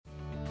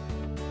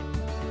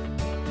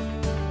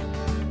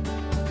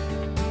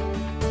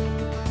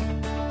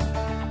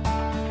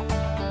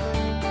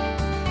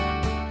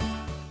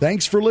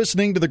Thanks for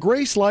listening to the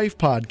Grace Life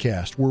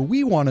podcast, where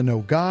we want to know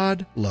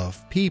God,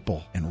 love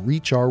people, and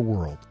reach our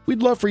world.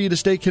 We'd love for you to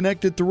stay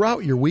connected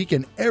throughout your week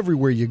and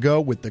everywhere you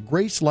go with the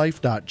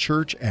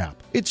GraceLife.Church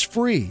app. It's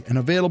free and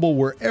available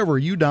wherever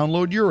you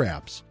download your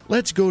apps.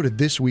 Let's go to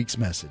this week's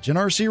message in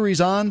our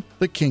series on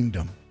the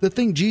kingdom, the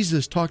thing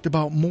Jesus talked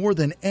about more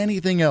than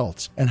anything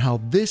else, and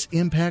how this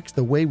impacts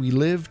the way we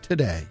live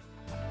today.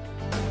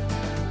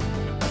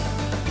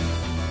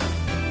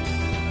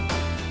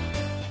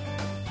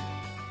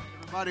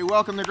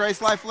 Welcome to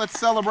Grace Life. Let's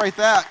celebrate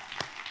that.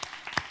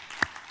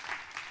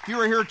 If you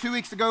were here 2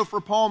 weeks ago for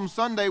Palm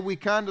Sunday, we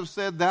kind of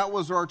said that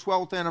was our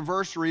 12th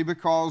anniversary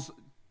because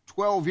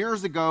 12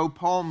 years ago,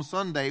 Palm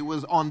Sunday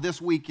was on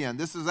this weekend.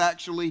 This is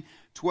actually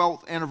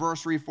 12th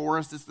anniversary for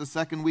us. It's the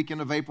second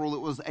weekend of April.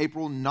 It was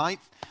April 9th.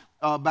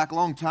 Back a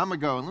long time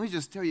ago. And let me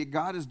just tell you,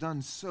 God has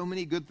done so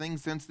many good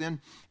things since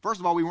then. First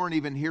of all, we weren't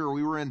even here.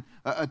 We were in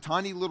a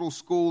tiny little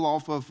school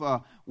off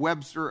of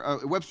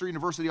Webster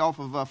University off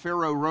of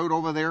Faro Road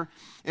over there.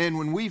 And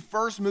when we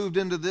first moved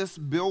into this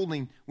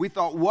building, we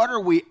thought, what are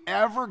we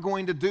ever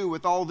going to do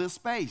with all this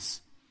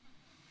space?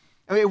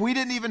 I mean, we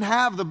didn't even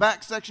have the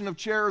back section of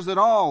chairs at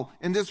all.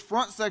 And this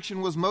front section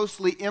was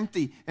mostly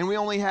empty. And we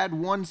only had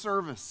one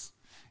service.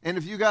 And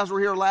if you guys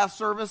were here last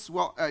service,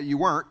 well, you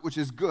weren't, which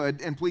is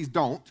good, and please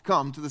don't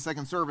come to the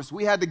second service.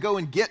 We had to go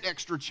and get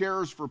extra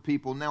chairs for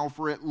people now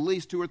for at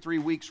least 2 or 3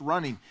 weeks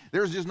running.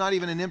 There's just not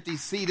even an empty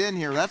seat in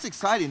here. That's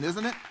exciting,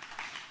 isn't it?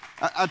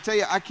 I tell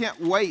you, I can't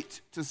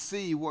wait to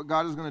see what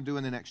God is going to do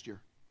in the next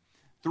year.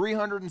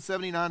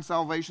 379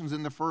 salvations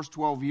in the first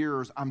 12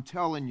 years. I'm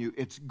telling you,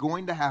 it's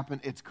going to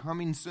happen. It's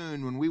coming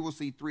soon when we will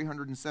see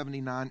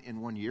 379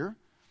 in 1 year.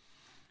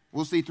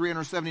 We'll see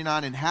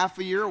 379 in half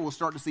a year. We'll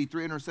start to see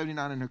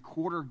 379 in a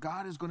quarter.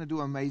 God is going to do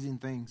amazing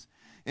things.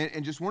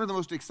 And just one of the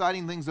most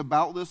exciting things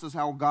about this is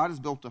how God has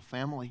built a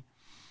family.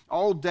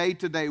 All day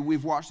today,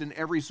 we've watched in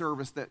every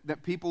service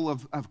that people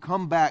have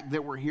come back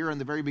that were here in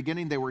the very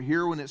beginning. They were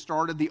here when it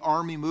started. The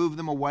army moved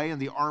them away,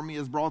 and the army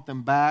has brought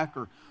them back,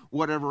 or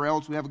whatever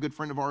else. We have a good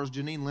friend of ours,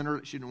 Janine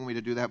Leonard. She didn't want me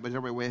to do that, but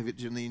everybody wave at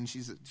Janine.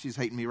 She's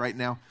hating me right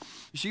now.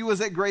 She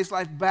was at Grace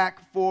Life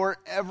back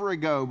forever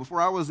ago, before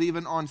I was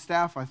even on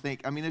staff, I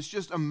think. I mean, it's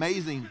just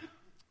amazing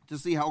to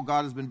see how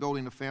God has been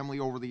building a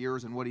family over the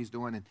years and what He's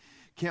doing, and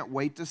can't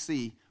wait to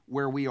see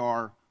where we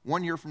are.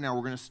 1 year from now,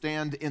 we're going to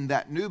stand in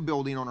that new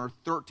building on our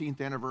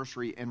 13th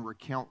anniversary and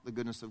recount the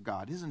goodness of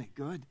God. Isn't it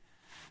good?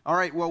 All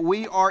right, well,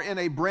 we are in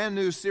a brand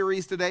new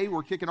series today.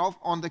 We're kicking off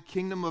on the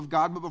kingdom of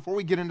God. But before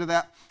we get into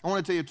that, I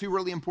want to tell you 2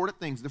 really important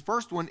things. The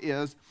first one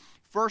is,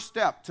 first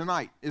step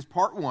tonight is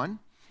part 1.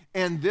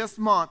 And this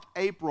month,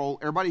 April,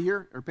 everybody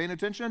here are paying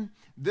attention?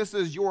 This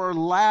is your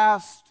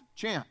last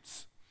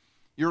chance.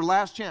 Your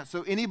last chance.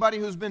 So anybody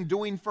who's been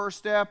doing first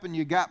step and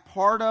you got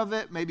part of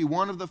it, maybe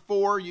one of the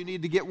 4, you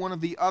need to get one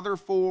of the other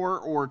 4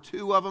 or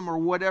 2 of them or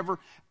whatever.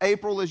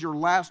 April is your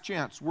last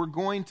chance. We're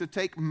going to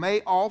take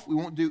May off. We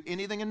won't do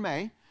anything in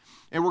May.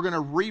 And we're going to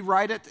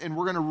rewrite it, and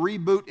we're going to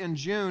reboot in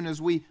June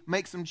as we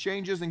make some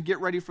changes and get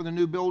ready for the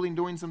new building,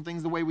 doing some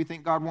things the way we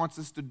think God wants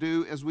us to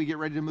do as we get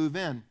ready to move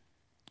in.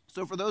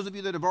 So for those of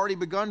you that have already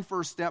begun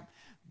first step,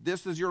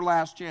 this is your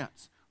last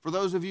chance. For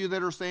those of you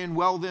that are saying,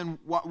 well, then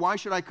why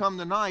should I come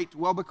tonight?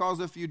 Well, because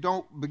if you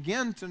don't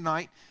begin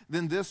tonight,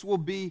 then this will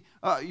be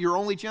your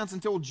only chance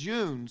until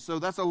June. So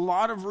that's a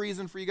lot of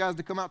reason for you guys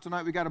to come out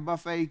tonight. We got a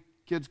buffet,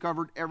 kids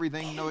covered,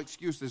 everything, no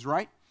excuses,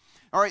 right?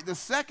 All right, the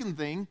second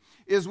thing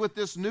is with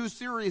this new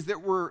series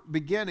that we're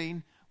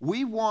beginning,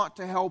 we want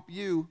to help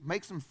you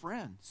make some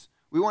friends.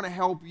 We want to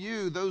help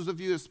you, those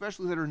of you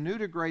especially that are new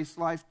to Grace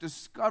Life,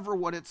 discover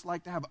what it's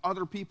like to have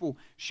other people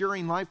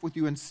sharing life with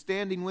you and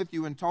standing with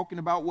you and talking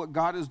about what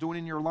God is doing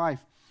in your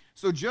life.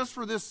 So just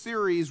for this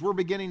series, we're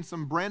beginning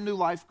some brand new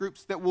life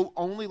groups that will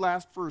only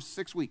last for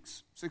 6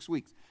 weeks. 6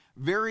 weeks.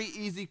 Very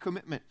easy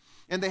commitment.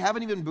 And they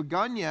haven't even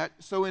begun yet,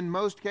 so in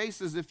most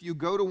cases, if you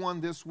go to one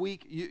this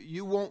week,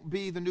 you won't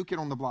be the new kid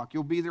on the block.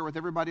 You'll be there with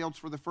everybody else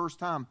for the first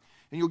time.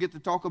 And you'll get to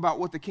talk about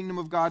what the kingdom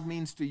of God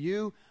means to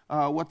you,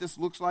 what this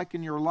looks like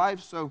in your life.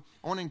 So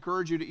I want to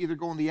encourage you to either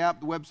go on the app,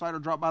 the website, or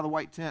drop by the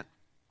white tent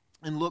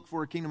and look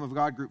for a Kingdom of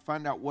God group.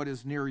 Find out what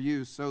is near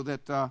you so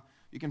that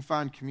you can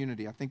find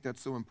community. I think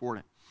that's so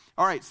important.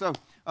 All right, so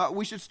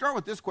we should start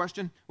with this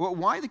question. Well,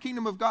 why the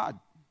kingdom of God?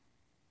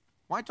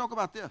 Why talk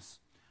about this?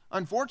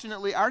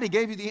 Unfortunately, I already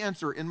gave you the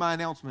answer in my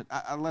announcement.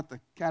 I let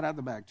the cat out of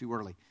the bag too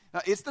early.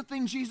 It's the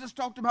thing Jesus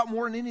talked about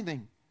more than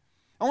anything.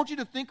 I want you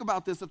to think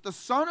about this. If the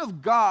Son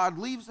of God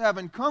leaves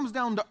heaven, comes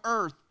down to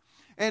earth,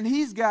 and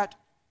He's got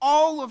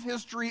all of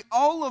history,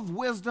 all of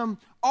wisdom,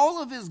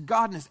 all of His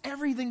godness,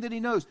 everything that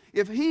He knows.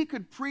 If He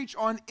could preach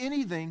on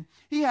anything,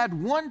 He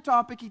had one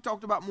topic He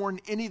talked about more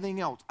than anything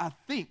else. I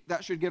think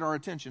that should get our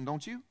attention,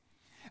 don't you?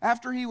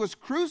 After He was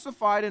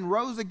crucified and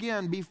rose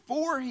again,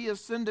 before He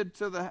ascended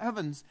to the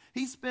heavens,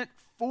 He spent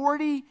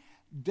 40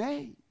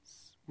 days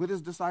with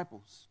His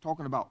disciples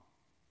talking about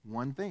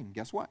one thing.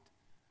 Guess what?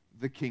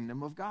 The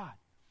kingdom of God.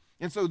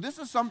 And so this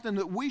is something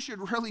that we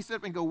should really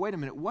sit and go, wait a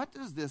minute, what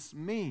does this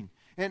mean?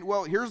 And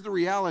well, here's the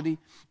reality.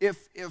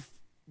 If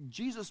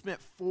Jesus spent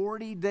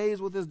 40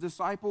 days with his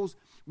disciples.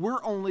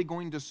 We're only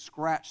going to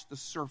scratch the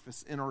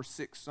surface in our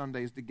 6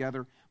 Sundays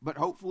together, but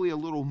hopefully a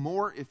little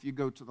more if you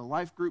go to the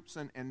life groups,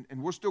 and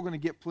we're still going to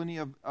get plenty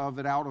of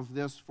it out of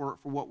this for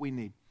what we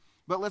need.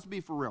 But let's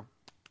be for real.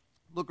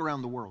 Look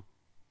around the world.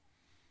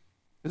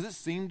 Does it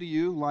seem to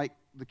you like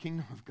the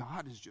kingdom of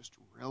God is just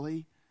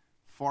really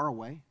far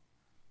away?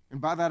 And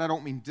by that I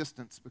don't mean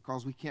distance,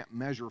 because we can't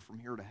measure from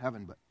here to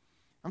heaven, but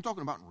I'm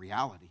talking about in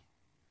reality.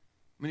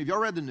 I mean, have y'all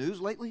read the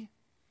news lately?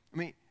 I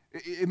mean,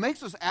 it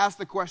makes us ask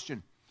the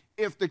question,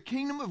 if the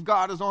kingdom of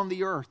God is on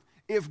the earth,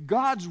 if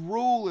God's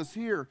rule is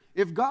here,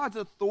 if God's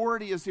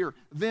authority is here,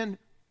 then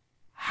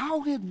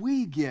how did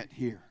we get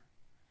here?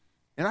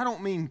 And I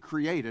don't mean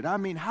created. I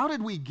mean, how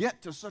did we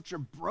get to such a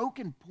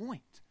broken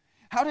point?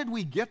 How did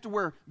we get to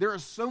where there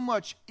is so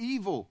much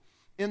evil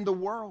in the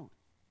world?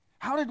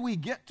 How did we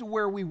get to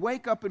where we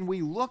wake up and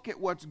we look at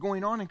what's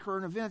going on in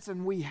current events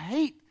and we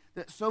hate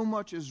that so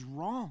much is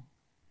wrong?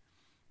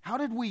 How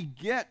did we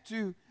get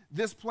to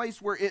this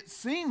place where it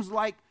seems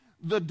like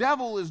the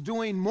devil is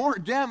doing more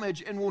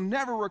damage and will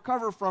never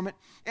recover from it,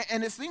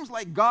 and it seems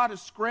like God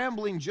is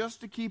scrambling just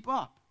to keep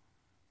up?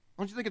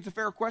 Don't you think it's a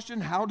fair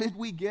question? How did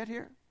we get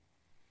here?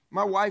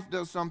 My wife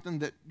does something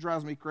that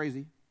drives me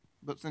crazy,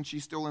 but since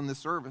she's still in this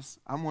service,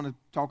 I'm going to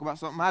talk about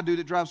something I do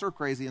that drives her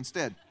crazy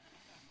instead.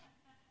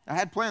 I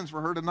had plans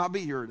for her to not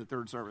be here at the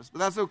third service, but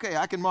that's okay.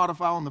 I can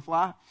modify on the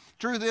fly.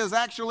 Truth is,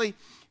 actually,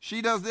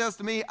 she does this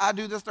to me, I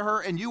do this to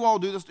her, and you all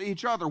do this to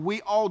each other.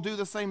 We all do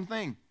the same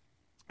thing.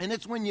 And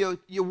it's when you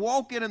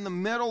walk in the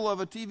middle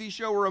of a TV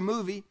show or a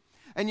movie,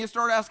 and you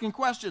start asking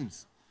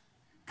questions.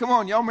 Come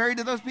on, y'all married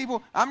to those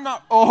people?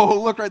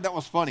 Look, right, that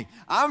was funny.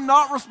 I'm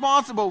not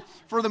responsible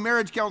for the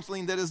marriage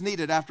counseling that is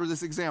needed after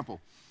this example.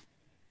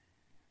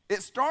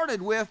 It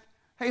started with,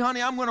 hey,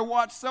 honey, I'm going to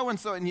watch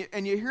so-and-so,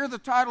 and you hear the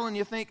title and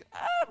you think,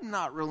 I'm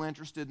not real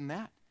interested in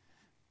that.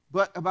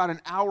 But about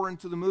an hour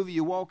into the movie,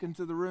 you walk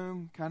into the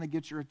room, kind of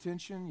get your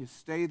attention, you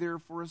stay there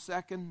for a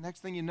second. Next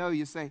thing you know,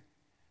 you say,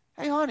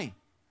 hey, honey,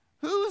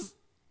 who is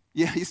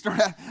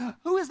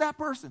that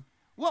person?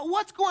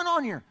 What's going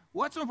on here?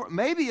 What's so important?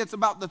 Maybe it's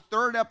about the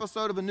 3rd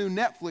episode of a new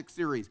Netflix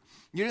series.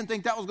 You didn't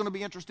think that was going to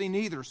be interesting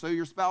either, so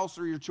your spouse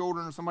or your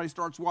children or somebody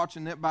starts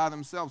watching it by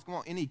themselves. Come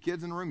on, any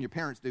kids in the room? Your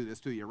parents do this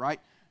to you, right?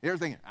 They're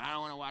thinking, I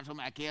don't want to watch what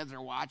my kids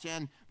are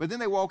watching. But then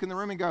they walk in the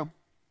room and go,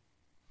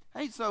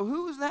 hey, so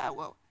who's that?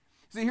 Well,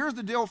 see, here's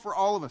the deal for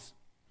all of us.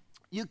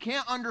 You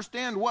can't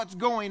understand what's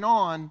going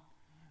on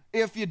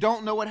if you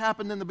don't know what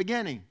happened in the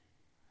beginning.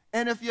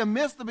 And if you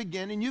miss the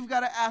beginning, you've got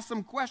to ask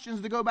some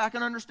questions to go back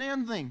and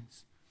understand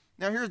things.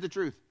 Now, here's the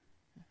truth.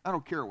 I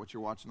don't care what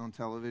you're watching on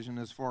television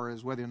as far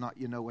as whether or not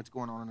you know what's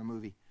going on in a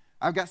movie.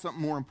 I've got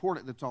something more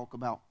important to talk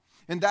about.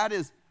 And that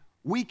is,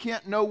 we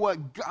can't know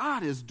what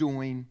God is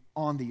doing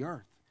on the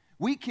earth.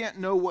 We can't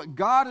know what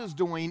God is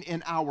doing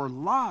in our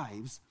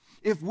lives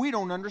if we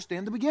don't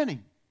understand the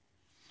beginning.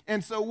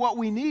 And so what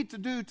we need to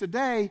do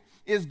today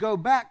is go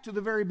back to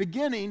the very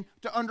beginning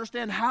to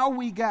understand how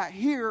we got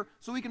here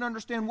so we can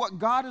understand what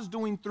God is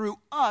doing through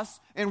us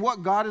and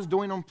what God is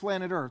doing on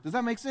planet Earth. Does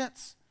that make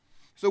sense?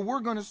 So we're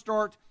going to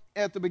start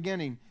at the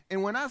beginning.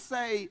 And when I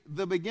say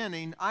the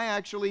beginning, I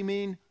actually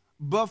mean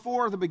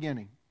before the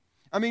beginning.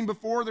 I mean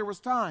before there was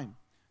time.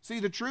 See,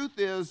 the truth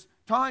is,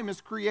 time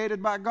is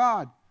created by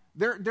God.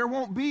 There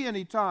won't be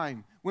any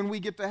time when we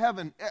get to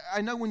heaven.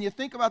 I know when you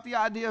think about the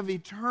idea of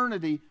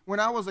eternity, when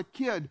I was a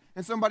kid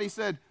and somebody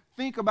said,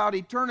 think about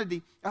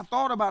eternity, I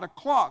thought about a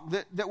clock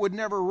that would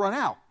never run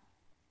out.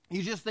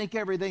 You just think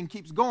everything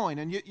keeps going,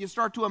 and you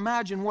start to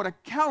imagine what a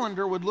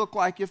calendar would look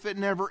like if it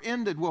never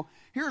ended. Well,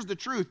 here's the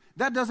truth.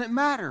 That doesn't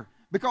matter,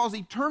 because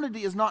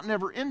eternity is not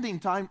never-ending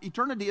time.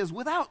 Eternity is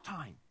without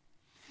time.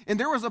 And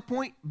there was a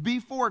point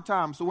before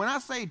time. So when I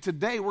say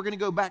today we're going to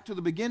go back to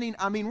the beginning,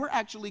 I mean we're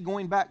actually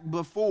going back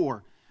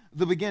before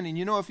the beginning.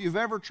 You know, if you've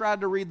ever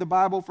tried to read the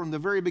Bible from the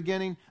very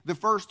beginning, the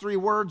first 3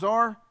 words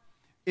are,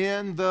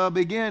 in the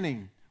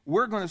beginning.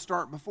 We're going to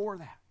start before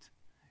that.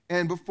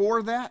 And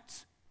before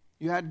that,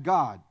 you had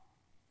God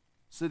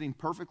sitting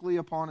perfectly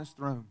upon his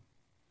throne.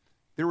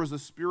 There was a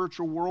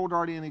spiritual world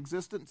already in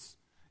existence,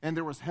 and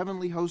there was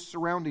heavenly hosts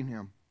surrounding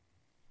him.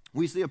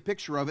 We see a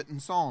picture of it in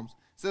Psalms.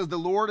 It says, the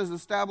Lord has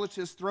established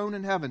his throne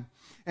in heaven,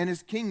 and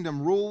his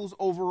kingdom rules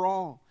over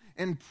all.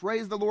 And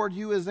praise the Lord,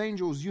 you his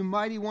angels, you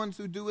mighty ones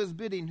who do his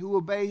bidding, who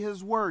obey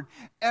his word.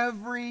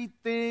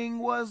 Everything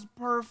was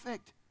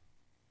perfect.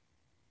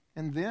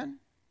 And then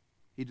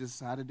he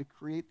decided to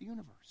create the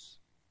universe.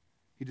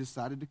 He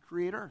decided to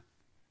create earth.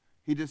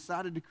 He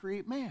decided to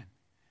create man.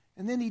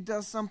 And then he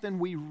does something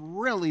we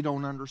really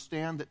don't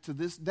understand, that to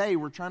this day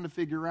we're trying to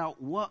figure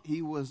out what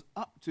he was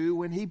up to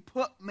when he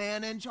put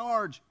man in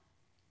charge.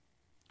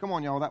 Come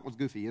on, y'all, that was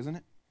goofy, isn't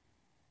it?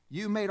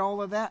 You made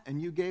all of that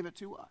and you gave it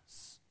to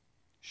us.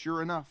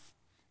 Sure enough.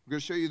 I'm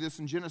going to show you this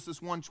in Genesis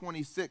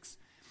 1:26. It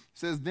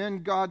says,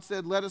 then God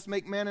said, let us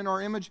make man in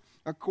our image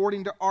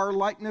according to our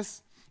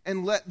likeness,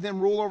 and let them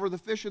rule over the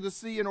fish of the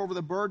sea and over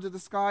the birds of the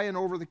sky and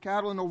over the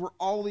cattle and over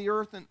all the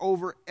earth and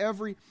over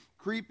every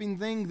creeping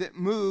thing that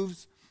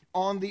moves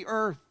on the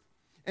earth.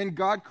 And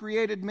God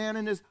created man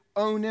in his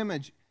own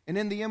image. And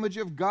in the image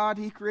of God,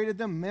 he created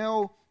them,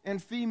 male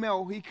and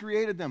female, he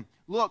created them.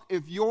 Look,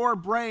 if your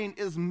brain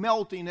is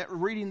melting at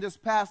reading this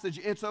passage,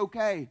 it's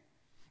okay.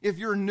 If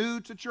you're new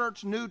to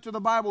church, new to the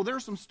Bible,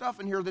 there's some stuff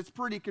in here that's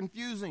pretty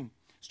confusing.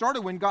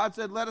 Started when God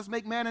said, let us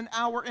make man in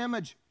our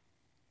image.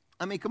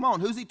 I mean, come on,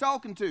 who's he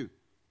talking to?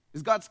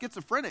 Is God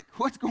schizophrenic?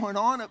 What's going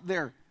on up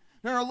there?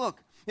 No, look,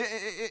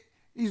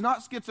 he's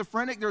not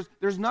schizophrenic.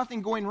 There's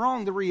nothing going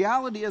wrong. The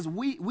reality is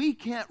we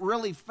can't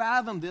really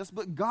fathom this,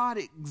 but God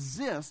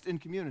exists in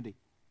community.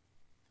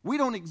 We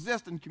don't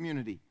exist in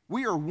community.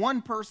 We are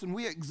one person.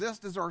 We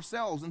exist as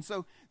ourselves. And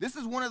so this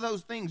is one of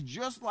those things,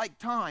 just like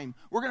time.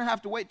 We're going to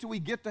have to wait till we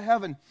get to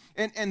heaven.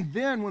 And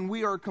then when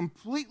we are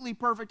completely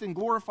perfect and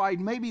glorified,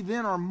 maybe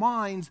then our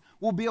minds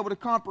will be able to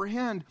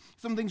comprehend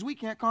some things we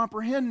can't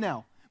comprehend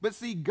now. But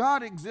see,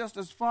 God exists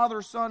as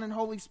Father, Son, and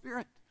Holy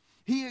Spirit.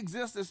 He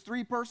exists as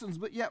three persons,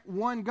 but yet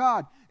one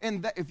God.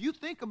 And that, if you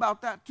think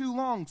about that too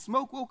long,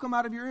 smoke will come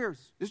out of your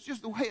ears. It's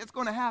just the way it's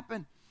going to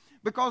happen.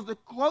 Because the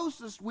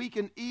closest we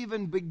can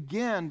even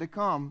begin to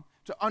come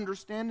to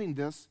understanding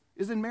this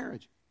is in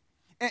marriage.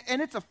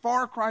 And it's a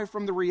far cry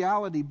from the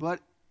reality, but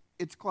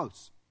it's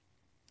close.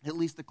 At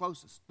least the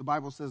closest. The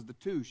Bible says the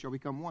two shall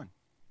become one.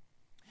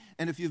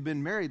 And if you've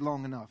been married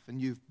long enough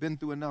and you've been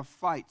through enough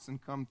fights and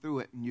come through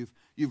it, and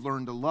you've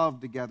learned to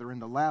love together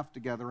and to laugh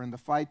together and to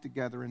fight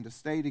together and to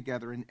stay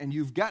together, and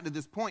you've gotten to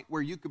this point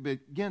where you could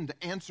begin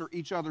to answer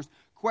each other's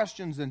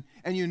questions and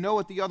you know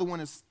what the other one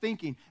is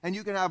thinking, and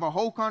you can have a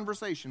whole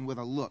conversation with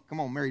a look. Come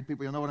on, married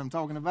people, you know what I'm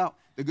talking about?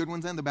 The good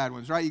ones and the bad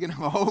ones, right? You can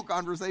have a whole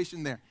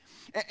conversation there.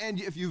 And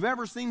if you've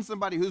ever seen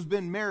somebody who's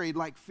been married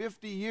like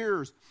 50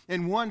 years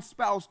and one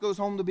spouse goes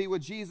home to be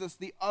with Jesus,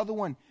 the other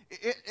one,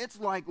 it's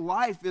like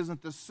life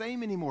isn't the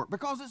same anymore,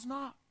 because it's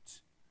not.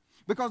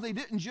 Because they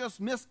didn't just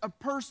miss a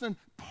person,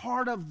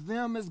 part of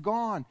them is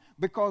gone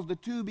because the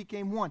two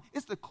became one.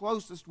 It's the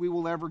closest we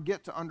will ever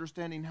get to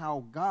understanding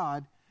how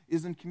God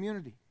is in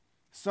community.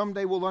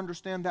 Someday we'll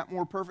understand that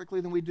more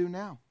perfectly than we do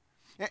now.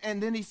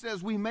 And then he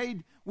says, we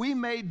made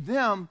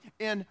them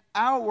in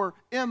our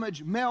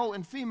image, male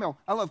and female.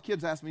 I love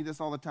kids ask me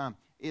this all the time.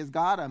 Is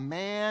God a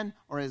man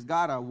or is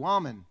God a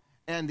woman?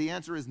 And the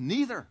answer is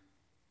neither.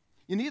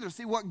 You neither.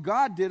 See, what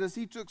God did is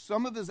he took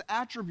some of his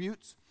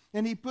attributes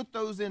and he put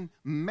those in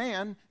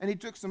man, and he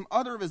took some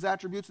other of his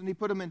attributes and he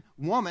put them in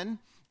woman,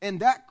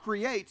 and that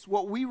creates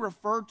what we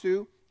refer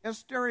to as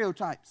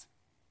stereotypes.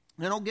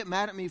 Now, don't get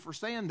mad at me for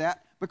saying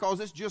that,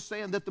 because it's just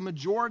saying that the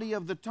majority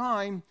of the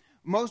time,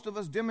 most of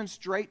us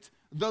demonstrate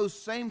those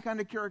same kind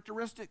of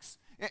characteristics.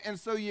 And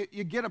so you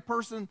get a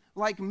person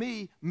like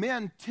me,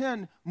 men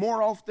tend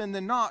more often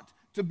than not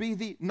to be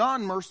the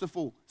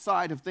non-merciful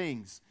side of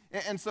things.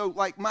 And so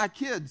like my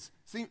kids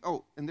seem,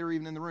 and they're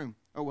even in the room.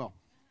 Oh, well.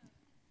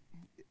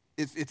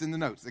 It's in the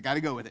notes. I got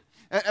to go with it.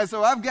 And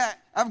so I've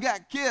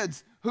got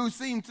kids who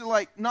seem to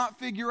like not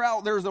figure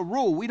out there's a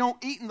rule. We don't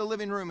eat in the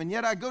living room, and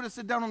yet I go to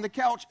sit down on the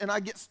couch and I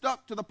get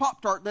stuck to the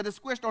Pop-Tart that is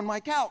squished on my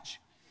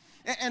couch.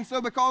 And so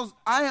because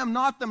I am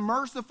not the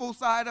merciful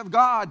side of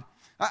God,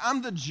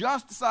 I'm the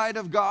just side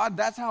of God.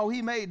 That's how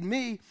he made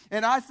me.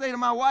 And I say to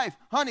my wife,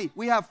 honey,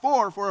 we have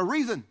 4 for a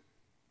reason.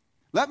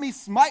 Let me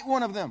smite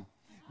one of them.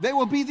 They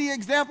will be the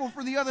example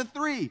for the other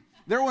 3.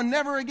 There will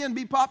never again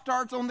be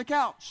Pop-Tarts on the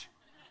couch.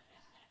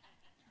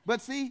 But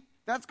see,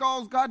 that's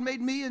because God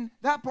made me in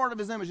that part of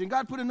his image. And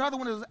God put another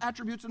one of his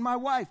attributes in my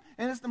wife.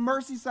 And it's the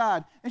mercy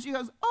side. And she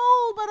goes,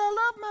 oh, but I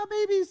love my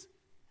babies.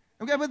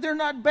 Okay, but they're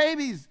not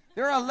babies.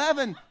 They're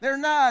 11. They're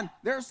 9.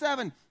 They're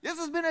 7. This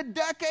has been a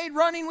decade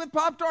running with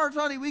Pop-Tarts,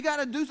 honey. We got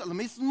to do something.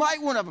 Let me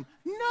smite one of them.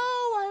 No,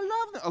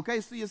 I love them.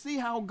 Okay, so you see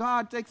how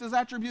God takes his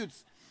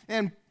attributes.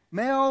 And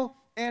male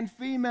and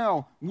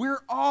female, we're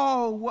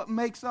all what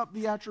makes up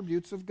the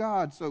attributes of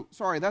God. So,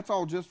 sorry, that's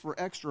all just for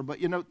extra. But,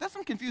 that's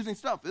some confusing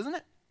stuff, isn't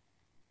it?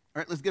 All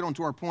right, let's get on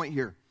to our point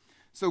here.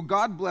 So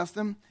God blessed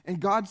them,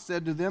 and God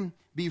said to them,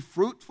 be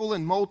fruitful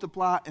and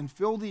multiply and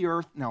fill the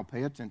earth. Now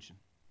pay attention.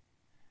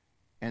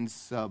 And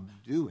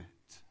subdue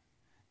it.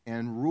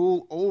 And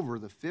rule over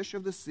the fish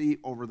of the sea,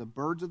 over the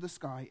birds of the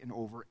sky, and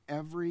over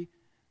every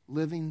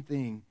living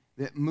thing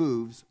that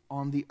moves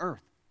on the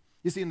earth.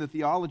 You see, in the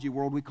theology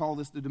world, we call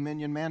this the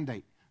dominion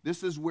mandate.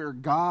 This is where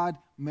God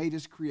made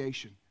his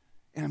creation.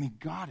 And I mean,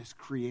 God is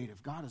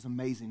creative. God is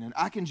amazing. And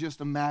I can just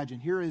imagine,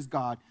 here is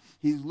God.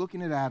 He's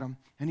looking at Adam,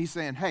 and he's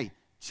saying, hey,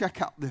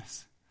 check out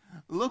this.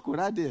 Look what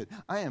I did.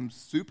 I am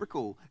super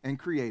cool and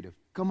creative.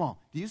 Come on.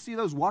 Do you see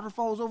those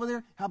waterfalls over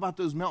there? How about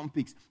those mountain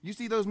peaks? You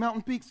see those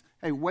mountain peaks?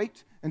 Hey,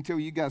 wait until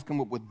you guys come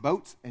up with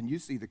boats and you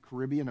see the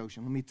Caribbean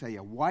Ocean. Let me tell you,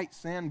 white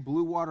sand,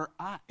 blue water,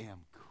 I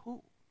am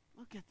cool.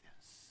 Look at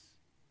this.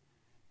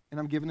 And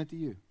I'm giving it to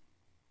you.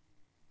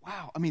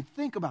 Wow. I mean,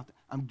 think about that.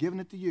 I'm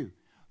giving it to you.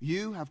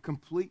 You have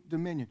complete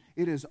dominion.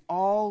 It is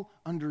all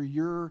under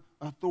your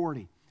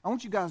authority. I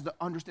want you guys to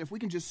understand, if we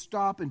can just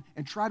stop and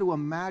try to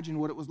imagine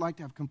what it was like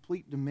to have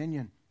complete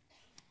dominion.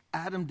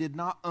 Adam did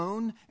not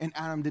own and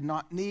Adam did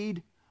not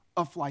need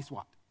a fly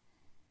swat.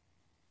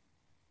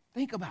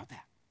 Think about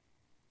that.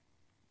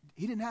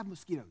 He didn't have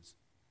mosquitoes.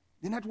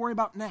 Didn't have to worry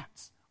about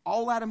gnats.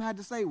 All Adam had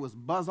to say was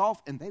buzz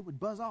off, and they would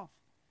buzz off.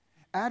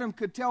 Adam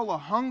could tell a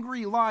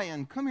hungry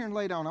lion, come here and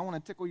lay down, I want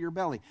to tickle your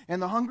belly.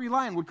 And the hungry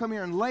lion would come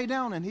here and lay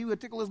down, and he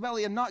would tickle his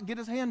belly and not get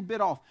his hand bit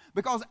off.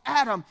 Because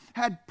Adam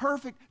had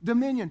perfect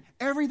dominion.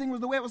 Everything was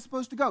the way it was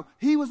supposed to go.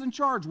 He was in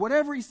charge.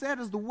 Whatever he said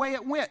is the way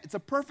it went. It's a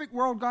perfect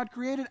world God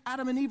created.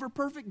 Adam and Eve are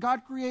perfect.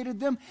 God created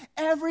them.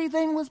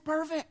 Everything was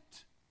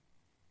perfect.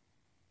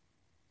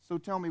 So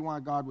tell me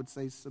why God would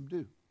say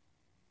subdue.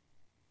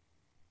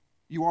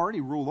 You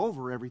already rule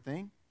over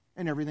everything,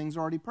 and everything's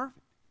already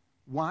perfect.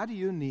 Why do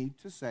you need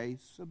to say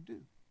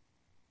subdue?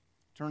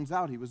 Turns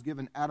out he was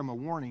giving Adam a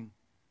warning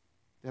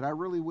that I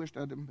really wished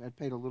Adam had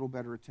paid a little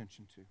better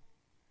attention to.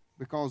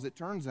 Because it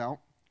turns out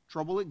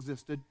trouble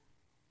existed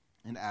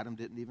and Adam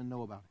didn't even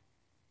know about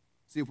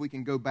it. See if we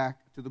can go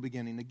back to the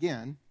beginning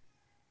again.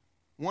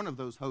 One of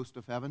those hosts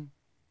of heaven,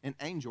 an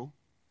angel,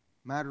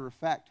 matter of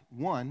fact,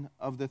 one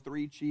of the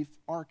 3 chief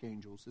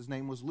archangels, his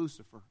name was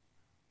Lucifer.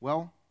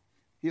 Well,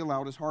 he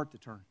allowed his heart to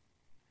turn.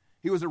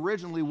 He was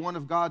originally one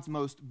of God's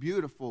most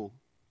beautiful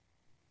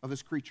of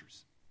his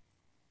creatures.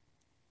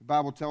 The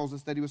Bible tells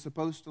us that he was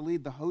supposed to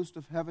lead the host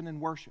of heaven in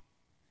worship.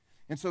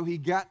 And so he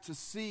got to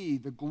see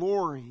the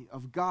glory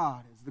of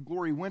God as the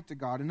glory went to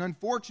God. And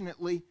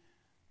unfortunately,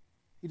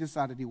 he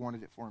decided he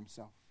wanted it for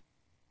himself.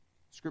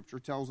 Scripture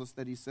tells us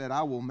that he said,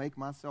 I will make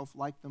myself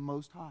like the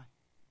Most High.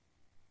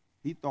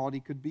 He thought he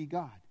could be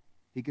God.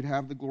 He could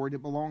have the glory that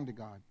belonged to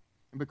God.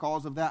 And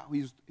because of that,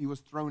 he was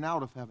thrown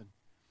out of heaven.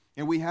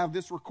 And we have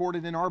this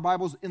recorded in our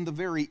Bibles in the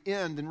very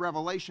end in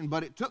Revelation,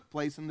 but it took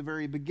place in the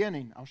very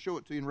beginning. I'll show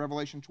it to you in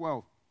Revelation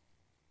 12.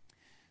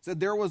 It said,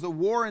 there was a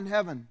war in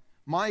heaven,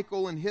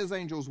 Michael and his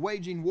angels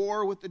waging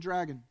war with the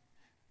dragon.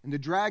 And the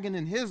dragon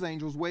and his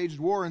angels waged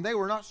war, and they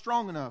were not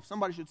strong enough.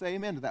 Somebody should say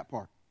amen to that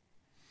part.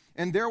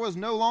 And there was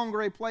no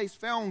longer a place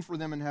found for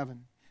them in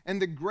heaven.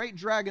 And the great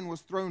dragon was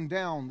thrown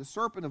down, the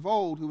serpent of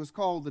old, who was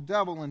called the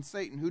devil and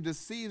Satan, who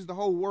deceives the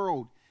whole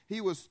world.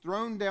 He was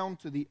thrown down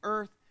to the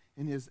earth,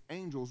 and his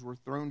angels were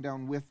thrown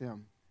down with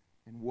him.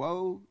 And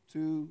woe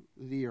to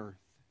the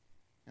earth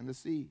and the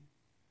sea,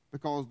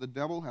 because the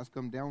devil has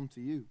come down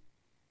to you,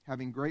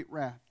 having great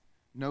wrath,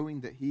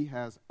 knowing that he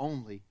has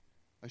only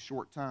a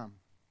short time.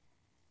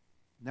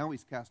 Now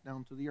he's cast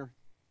down to the earth.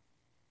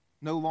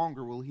 No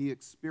longer will he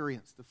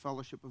experience the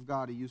fellowship of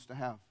God he used to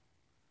have.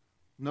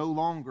 No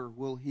longer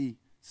will he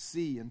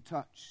see and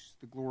touch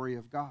the glory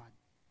of God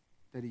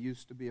that he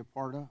used to be a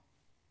part of.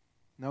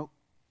 Nope.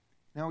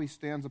 Now he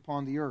stands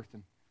upon the earth.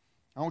 And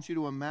I want you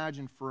to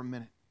imagine for a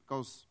minute,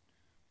 because,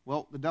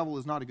 well, the devil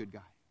is not a good guy.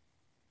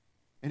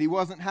 And he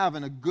wasn't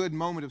having a good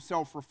moment of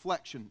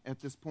self-reflection at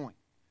this point.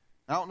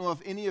 I don't know if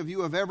any of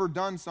you have ever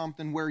done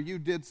something where you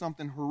did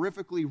something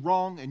horrifically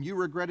wrong and you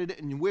regretted it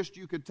and you wished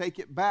you could take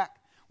it back.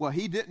 Well,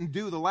 he didn't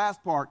do the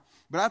last part,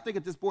 but I think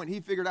at this point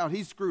he figured out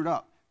he screwed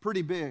up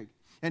pretty big.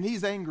 And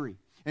he's angry,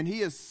 and he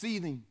is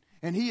seething,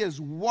 and he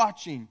is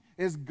watching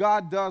as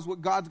God does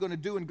what God's going to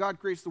do, and God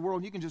creates the world.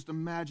 And you can just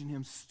imagine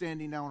him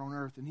standing down on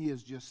earth, and he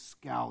is just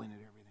scowling at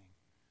everything.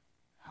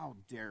 How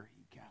dare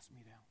he cast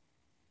me down?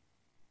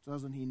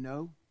 Doesn't he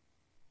know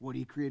what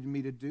he created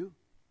me to do?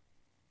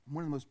 I'm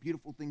one of the most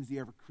beautiful things he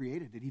ever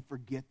created. Did he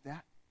forget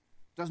that?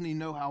 Doesn't he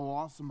know how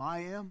awesome I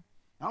am?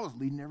 I was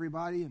leading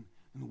everybody in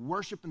the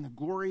worship and the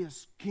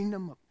glorious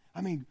kingdom.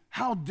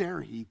 How dare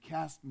he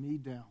cast me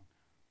down?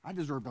 I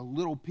deserved a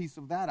little piece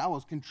of that. I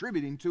was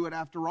contributing to it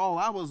after all.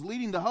 I was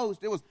leading the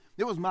host.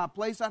 It was my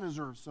place. I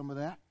deserved some of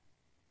that.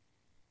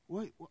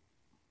 Wait,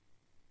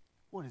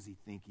 what does he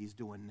think he's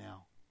doing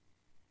now?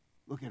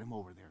 Look at him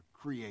over there,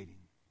 creating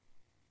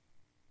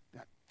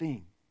that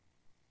thing.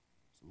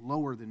 It's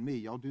lower than me.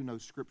 Y'all do know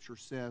Scripture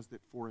says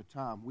that for a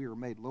time we are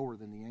made lower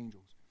than the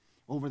angels.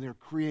 Over there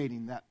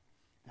creating that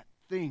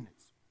thing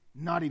that's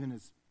not even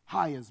as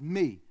high as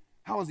me.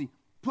 How is he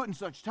putting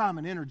such time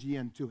and energy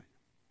into it?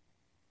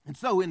 And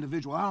so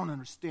individual, I don't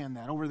understand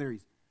that. Over there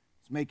he's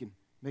making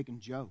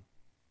Joe.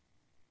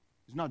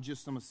 He's not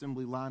just some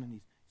assembly line, and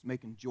he's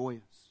making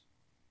Joyous.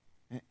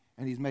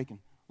 And he's making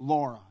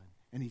Laura.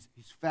 And he's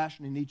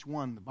fashioning each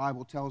one. The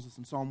Bible tells us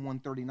in Psalm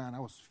 139, I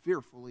was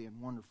fearfully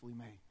and wonderfully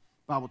made.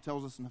 The Bible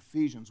tells us in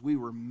Ephesians, we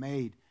were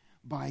made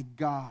by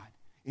God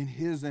in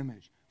his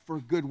image for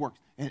good works.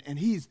 And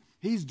he's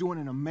doing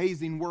an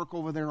amazing work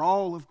over there,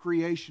 all of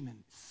creation.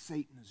 And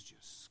Satan is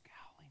just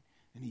scowling.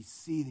 And he's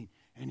seething.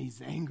 And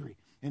he's angry.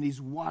 And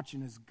he's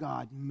watching as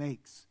God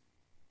makes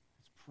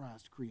his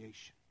prized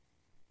creation.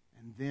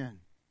 And then,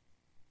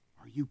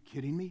 are you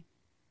kidding me?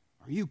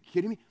 Are you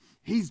kidding me?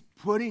 He's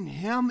putting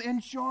him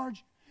in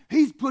charge?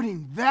 He's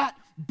putting that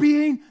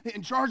being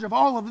in charge of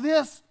all of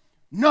this?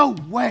 No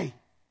way.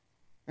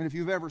 And if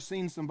you've ever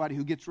seen somebody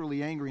who gets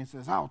really angry and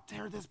says, I'll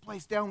tear this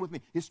place down with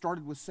me. It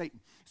started with Satan.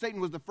 Satan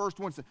was the first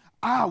one to say,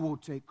 I will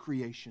take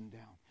creation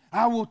down.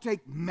 I will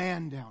take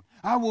man down.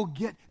 I will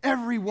get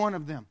every one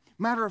of them.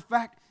 Matter of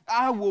fact,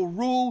 I will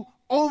rule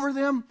over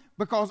them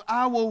because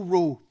I will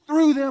rule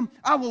through them.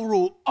 I will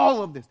rule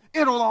all of this.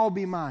 It'll all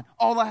be mine.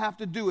 All I have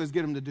to do is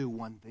get them to do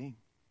one thing.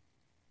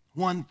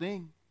 One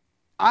thing.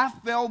 I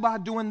fell by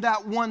doing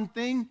that one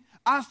thing.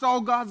 I saw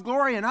God's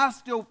glory and I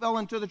still fell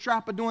into the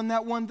trap of doing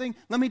that one thing.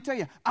 Let me tell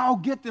you, I'll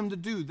get them to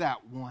do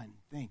that one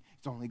thing.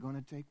 It's only going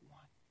to take one.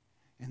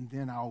 And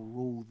then I'll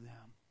rule them.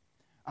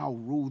 I'll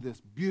rule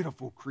this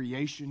beautiful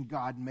creation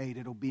God made.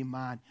 It'll be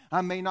mine.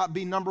 I may not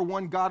be number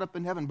one God up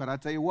in heaven, but I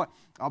tell you what,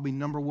 I'll be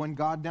number one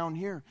God down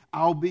here.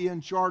 I'll be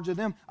in charge of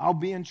them. I'll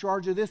be in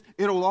charge of this.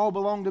 It'll all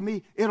belong to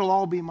me. It'll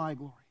all be my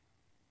glory.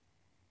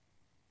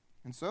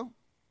 And so,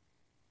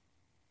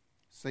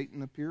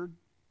 Satan appeared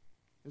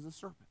as a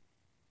serpent.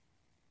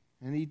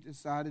 And he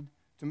decided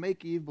to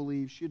make Eve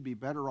believe she'd be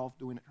better off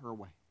doing it her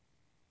way.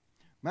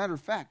 Matter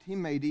of fact, he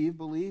made Eve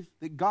believe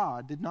that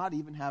God did not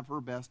even have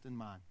her best in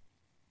mind.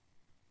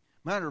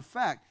 Matter of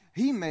fact,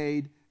 he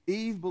made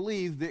Eve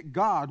believe that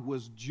God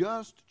was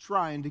just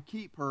trying to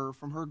keep her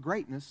from her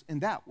greatness, and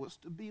that was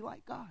to be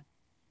like God.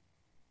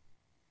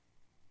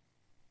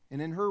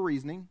 And in her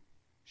reasoning,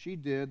 she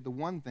did the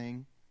one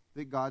thing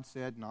that God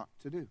said not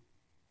to do.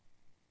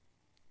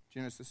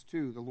 Genesis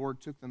 2, the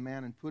Lord took the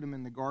man and put him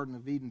in the Garden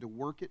of Eden to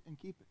work it and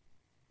keep it.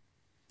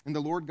 And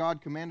the Lord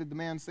God commanded the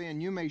man,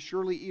 saying, You may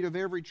surely eat of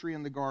every tree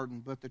in the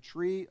garden, but the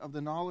tree of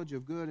the knowledge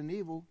of good and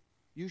evil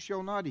you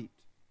shall not eat.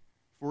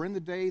 For in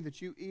the day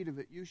that you eat of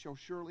it, you shall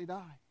surely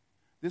die.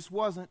 This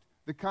wasn't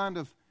the kind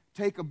of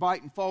take a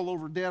bite and fall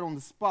over dead on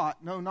the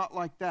spot. No, not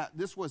like that.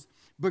 This was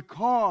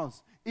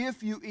because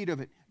if you eat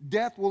of it,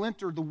 death will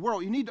enter the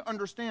world. You need to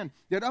understand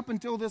that up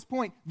until this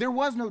point, there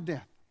was no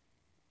death.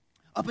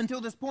 Up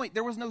until this point,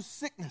 there was no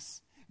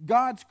sickness.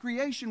 God's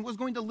creation was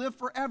going to live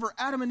forever.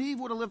 Adam and Eve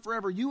would have lived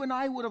forever. You and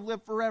I would have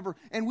lived forever.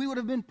 And we would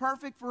have been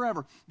perfect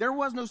forever. There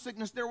was no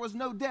sickness. There was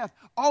no death.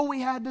 All we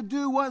had to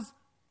do was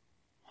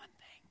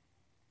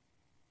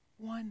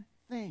one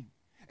thing.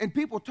 And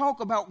people talk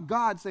about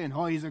God saying,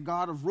 oh, he's a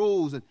God of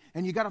rules,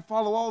 and you got to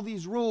follow all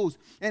these rules.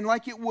 And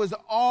like it was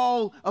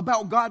all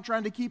about God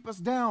trying to keep us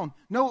down.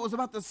 No, it was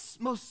about the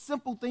most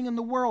simple thing in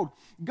the world.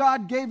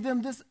 God gave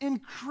them this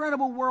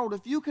incredible world.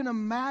 If you can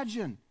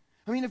imagine,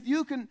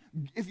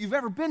 if you've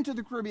ever been to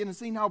the Caribbean and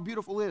seen how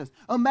beautiful it is,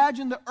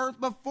 imagine the earth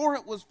before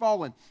it was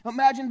fallen.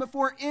 Imagine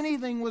before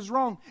anything was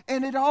wrong,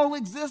 and it all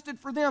existed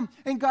for them.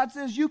 And God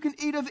says, you can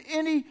eat of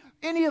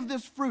any of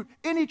this fruit,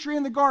 any tree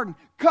in the garden.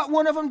 Cut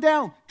one of them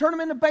down, turn them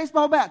into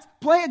baseball bats,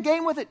 play a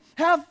game with it,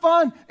 have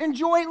fun,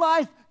 enjoy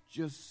life.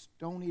 Just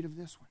don't eat of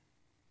this one.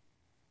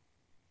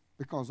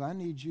 Because I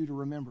need you to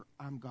remember,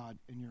 I'm God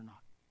and you're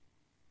not.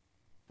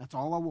 That's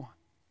all I want.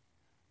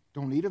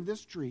 Don't eat of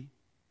this tree,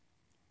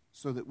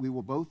 so that we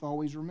will both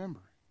always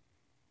remember,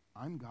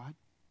 I'm God,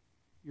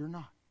 you're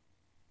not.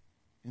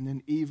 And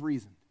then Eve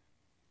reasoned,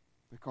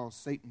 because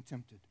Satan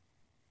tempted.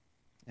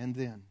 And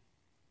then,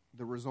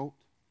 the result,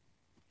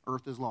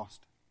 earth is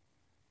lost.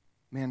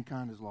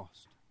 Mankind is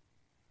lost.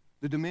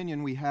 The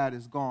dominion we had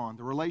is gone.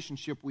 The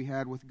relationship we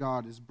had with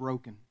God is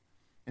broken.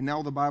 And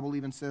now the Bible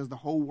even says the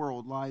whole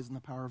world lies in the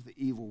power of the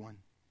evil one.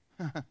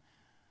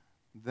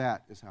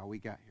 That is how we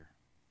got here.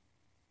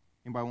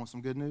 Anybody want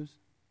some good news?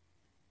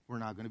 We're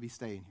not going to be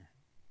staying here.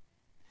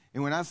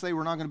 And when I say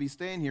we're not going to be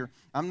staying here,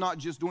 I'm not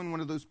just doing one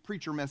of those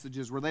preacher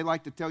messages where they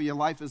like to tell you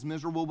life is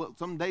miserable, but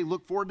someday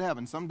look forward to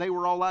heaven. Someday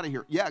we're all out of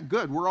here. Yeah,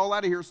 good. We're all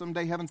out of here.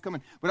 Someday heaven's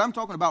coming. But I'm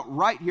talking about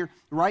right here,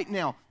 right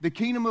now. The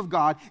kingdom of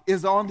God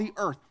is on the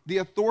earth. The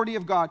authority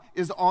of God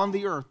is on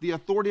the earth. The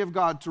authority of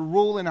God to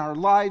rule in our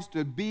lives,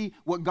 to be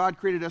what God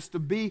created us to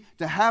be,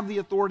 to have the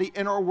authority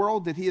in our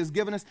world that He has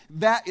given us.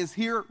 That is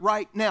here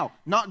right now.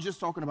 Not just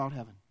talking about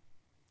heaven.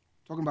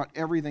 Talking about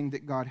everything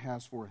that God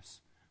has for us.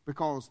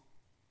 Because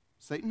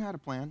Satan had a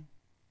plan,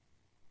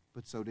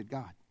 but so did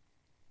God.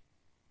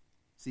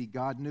 See,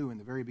 God knew in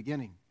the very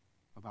beginning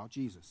about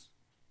Jesus.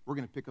 We're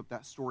going to pick up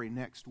that story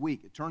next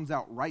week. It turns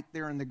out right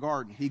there in the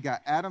garden, He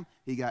got Adam,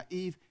 He got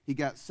Eve, He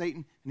got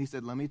Satan, and He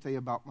said, let me tell you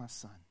about my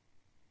son.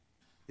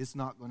 It's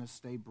not going to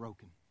stay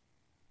broken.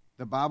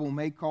 The Bible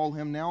may call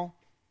Him now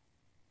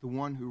the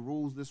one who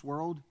rules this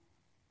world,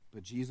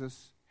 but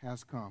Jesus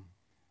has come,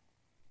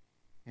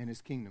 and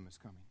His kingdom is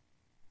coming.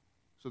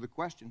 So the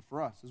question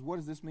for us is, what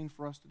does this mean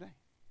for us today?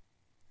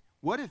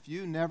 What if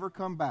you never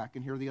come back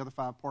and hear the other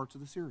 5 parts of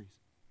the series?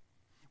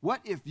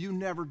 What if you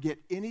never get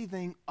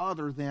anything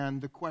other than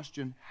the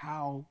question,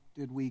 how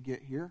did we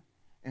get here?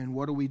 And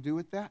what do we do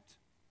with that?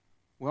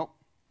 Well,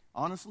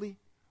 honestly,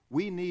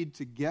 we need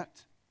to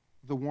get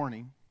the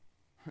warning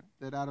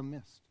that Adam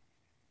missed.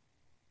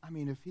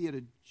 If he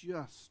had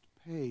just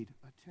paid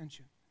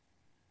attention.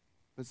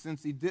 But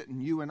since he didn't,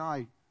 you and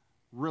I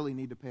really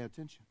need to pay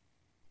attention.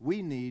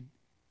 We need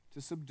to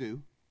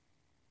subdue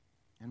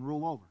and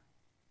rule over.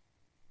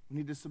 We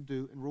need to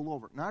subdue and rule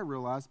over. And I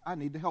realize I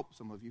need to help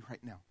some of you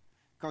right now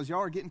because y'all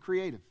are getting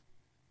creative.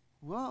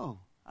 Whoa,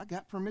 I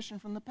got permission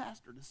from the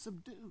pastor to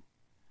subdue.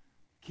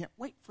 Can't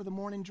wait for the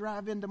morning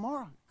drive in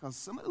tomorrow because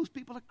some of those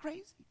people are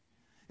crazy.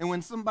 And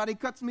when somebody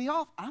cuts me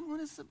off, I'm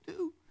going to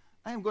subdue.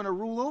 I am going to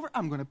rule over.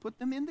 I'm going to put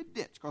them in the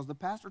ditch because the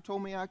pastor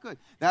told me I could.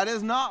 That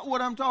is not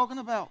what I'm talking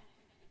about.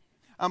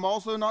 I'm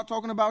also not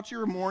talking about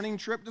your morning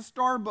trip to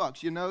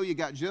Starbucks. You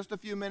got just a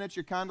few minutes.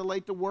 You're kind of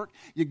late to work.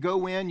 You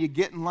go in, you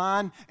get in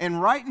line,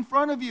 and right in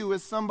front of you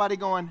is somebody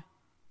going,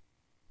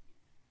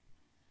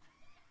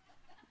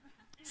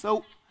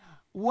 So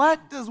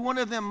what does one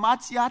of them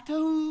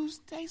macchiatos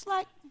taste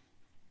like?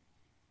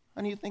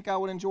 Honey, you think I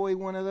would enjoy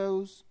one of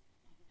those?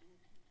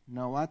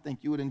 No, I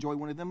think you would enjoy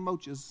one of them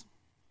mochas.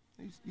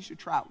 You should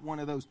try one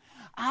of those.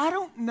 I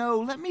don't know.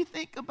 Let me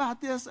think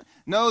about this.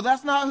 No,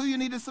 that's not who you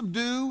need to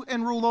subdue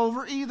and rule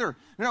over either.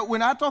 No,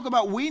 when I talk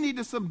about we need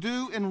to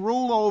subdue and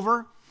rule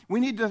over, we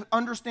need to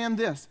understand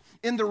this.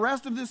 In the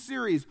rest of this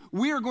series,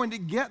 we are going to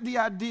get the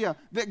idea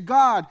that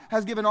God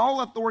has given all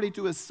authority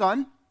to his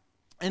Son.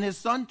 And his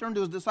Son turned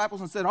to his disciples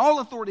and said, all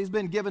authority has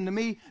been given to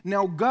me.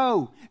 Now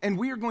go. And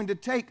we are going to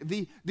take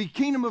the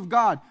kingdom of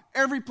God,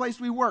 every place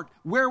we work,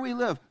 where we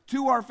live,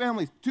 to our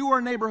families, to our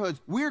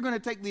neighborhoods. We are going to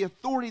take the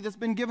authority that's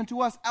been given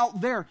to us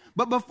out there.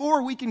 But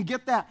before we can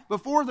get that,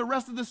 before the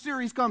rest of the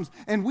series comes,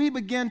 and we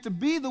begin to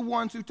be the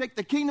ones who take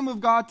the kingdom of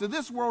God to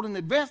this world and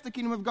advance the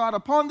kingdom of God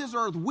upon this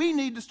earth, we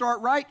need to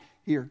start right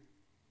here.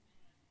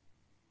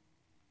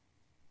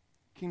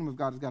 The kingdom of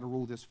God has got to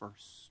rule this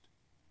first.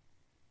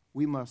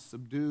 We must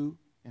subdue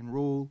and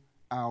rule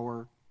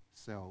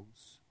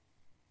ourselves.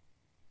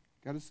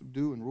 Got to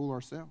subdue and rule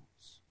ourselves.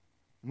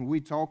 When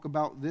we talk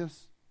about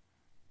this,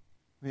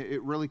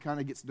 it really kind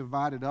of gets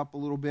divided up a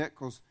little bit,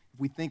 because if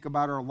we think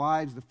about our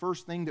lives, the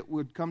first thing that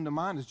would come to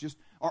mind is just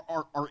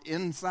our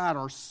inside,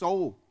 our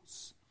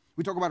souls.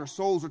 We talk about our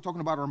souls, we're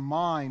talking about our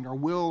mind, our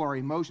will, our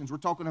emotions. We're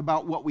talking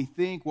about what we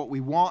think, what we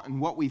want,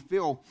 and what we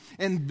feel.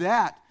 And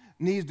that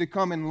needs to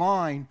come in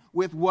line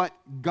with what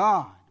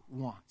God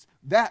wants.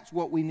 That's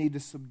what we need to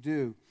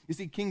subdue. You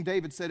see, King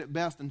David said it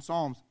best in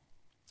Psalms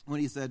when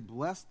he said,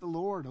 bless the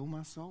Lord, O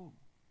my soul.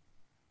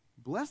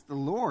 Bless the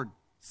Lord,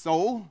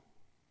 soul.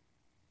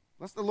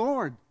 Bless the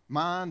Lord.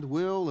 Mind,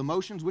 will,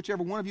 emotions,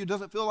 whichever one of you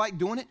doesn't feel like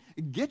doing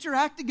it, get your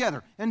act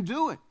together and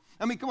do it.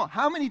 I mean, come on.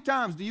 How many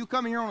times do you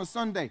come here on a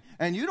Sunday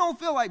and you don't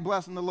feel like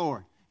blessing the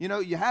Lord? You know,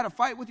 you had a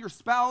fight with your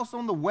spouse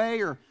on the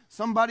way, or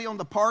somebody on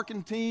the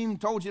parking team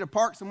told you to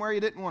park somewhere you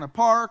didn't want to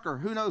park, or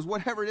who knows,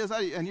 whatever it is,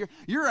 and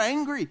you're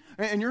angry,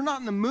 and you're not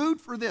in the mood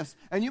for this,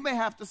 and you may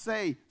have to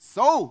say,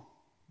 soul,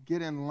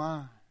 get in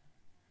line.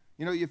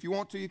 You know, if you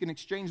want to, you can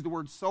exchange the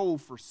word soul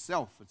for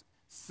self. It's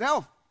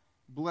self,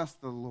 bless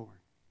the Lord.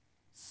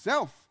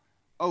 Self,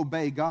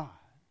 obey God.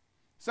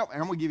 Self,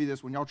 and I'm going to give you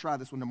this one. Y'all try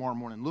this one tomorrow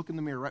morning. Look in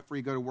the mirror right before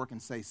you go to work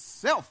and say,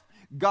 self,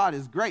 God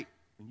is great,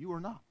 and you are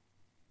not.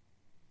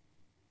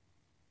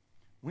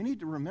 We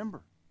need to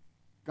remember,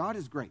 God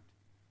is great.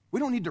 We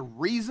don't need to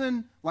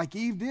reason like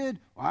Eve did.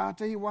 Well, I'll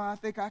tell you why I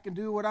think I can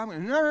do what I'm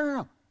going to.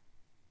 No.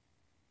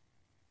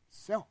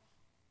 Self.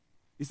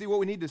 You see, what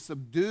we need to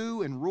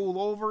subdue and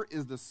rule over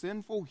is the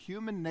sinful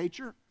human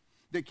nature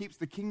that keeps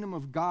the kingdom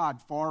of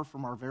God far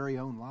from our very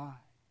own lives.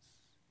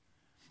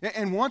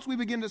 And once we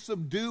begin to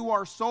subdue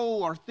our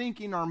soul, our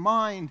thinking, our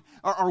mind,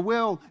 our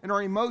will, and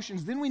our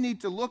emotions, then we need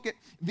to look at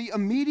the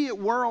immediate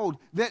world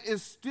that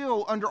is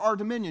still under our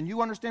dominion.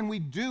 You understand, we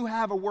do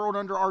have a world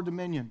under our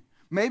dominion.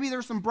 Maybe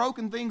there's some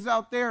broken things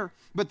out there,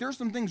 but there's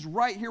some things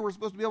right here we're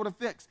supposed to be able to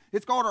fix.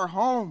 It's called our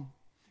home.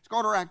 It's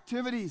called our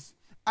activities,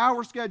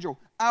 our schedule,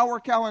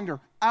 our calendar,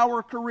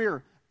 our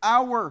career,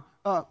 our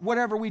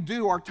whatever we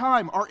do, our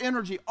time, our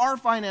energy, our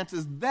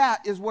finances.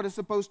 That is what is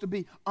supposed to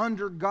be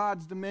under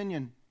God's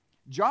dominion.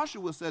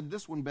 Joshua said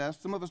this one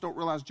best. Some of us don't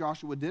realize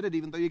Joshua did it,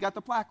 even though you got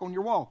the plaque on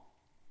your wall.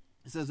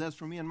 It says, as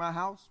for me and my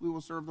house, we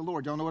will serve the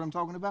Lord. Y'all know what I'm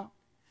talking about?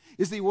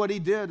 You see, what he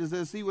did is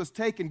as he was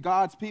taking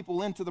God's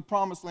people into the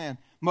promised land,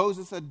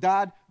 Moses had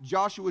died.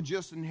 Joshua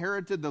just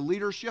inherited the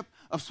leadership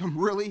of some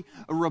really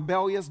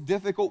rebellious,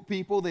 difficult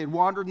people. They had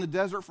wandered in the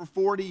desert for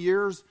 40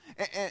 years.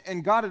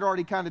 And God had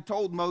already kind of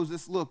told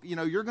Moses, look, you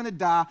know, you're going to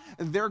die.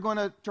 They're going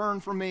to turn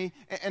from me.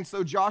 And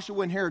so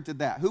Joshua inherited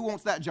that. Who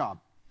wants that job?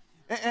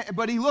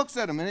 But he looks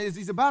at him, and as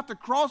he's about to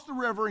cross the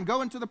river and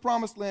go into the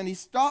promised land, he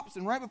stops,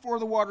 and right before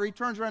the water, he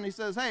turns around and he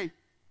says, hey,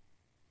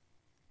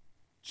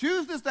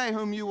 choose this day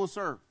whom you will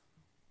serve.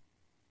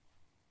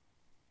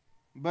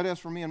 But as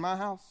for me and my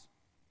house,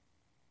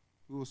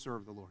 we will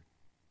serve the Lord.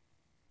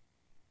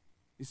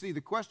 You see, the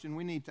question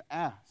we need to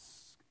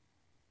ask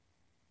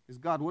is,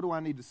 God, what do I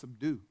need to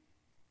subdue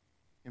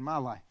in my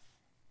life?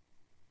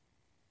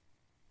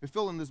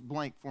 Fill in this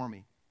blank for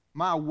me.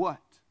 My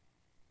what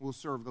will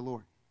serve the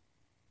Lord?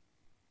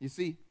 You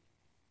see,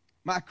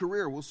 my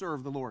career will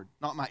serve the Lord,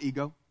 not my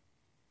ego.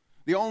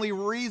 The only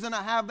reason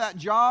I have that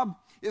job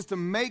is to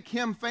make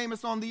him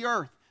famous on the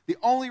earth. The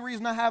only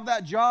reason I have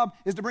that job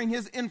is to bring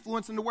his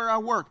influence into where I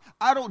work.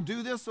 I don't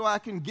do this so I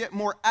can get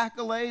more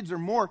accolades or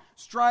more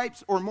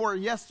stripes or more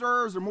yes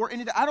sirs or more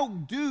anything. I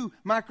don't do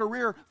my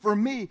career for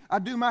me. I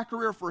do my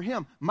career for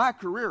him. My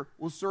career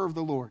will serve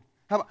the Lord.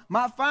 How about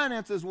my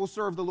finances will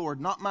serve the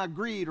Lord, not my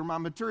greed or my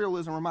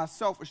materialism or my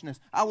selfishness.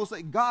 I will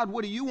say, God,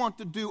 what do you want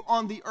to do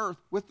on the earth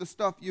with the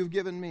stuff you've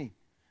given me?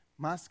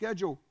 My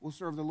schedule will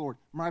serve the Lord.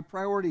 My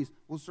priorities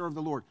will serve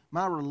the Lord.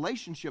 My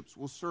relationships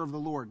will serve the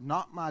Lord,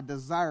 not my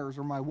desires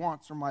or my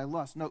wants or my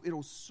lusts. No,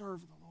 it'll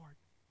serve the Lord.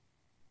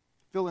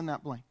 Fill in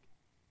that blank.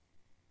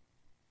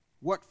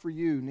 What for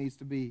you needs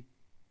to be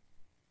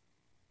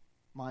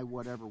my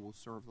whatever will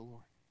serve the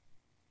Lord?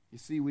 You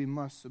see, we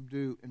must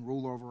subdue and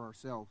rule over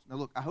ourselves. Now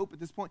look, I hope at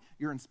this point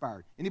you're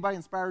inspired. Anybody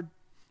inspired?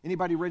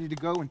 Anybody ready to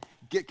go and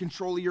get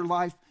control of your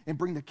life and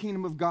bring the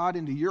kingdom of God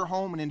into your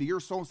home and into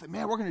your soul and say,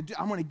 man,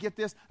 I'm going to get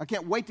this. I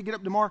can't wait to get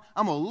up tomorrow.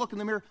 I'm going to look in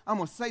the mirror. I'm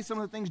going to say some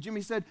of the things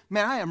Jimmy said.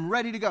 Man, I am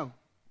ready to go.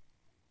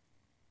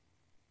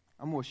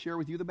 I'm going to share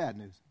with you the bad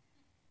news.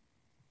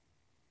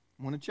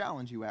 I want to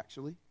challenge you,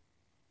 actually,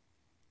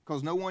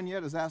 because no one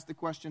yet has asked the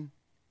question,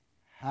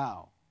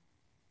 how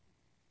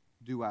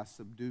do I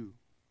subdue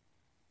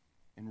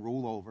and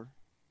rule over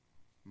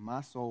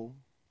my soul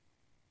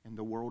and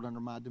the world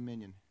under my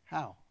dominion?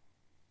 How?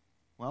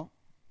 Well,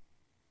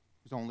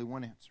 there's only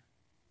one answer.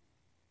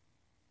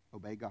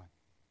 Obey God.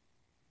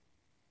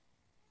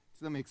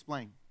 So let me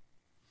explain.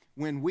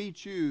 When we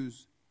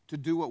choose to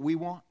do what we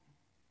want,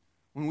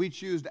 when we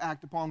choose to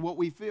act upon what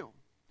we feel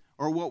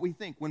or what we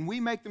think, when we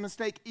make the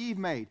mistake Eve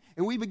made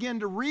and we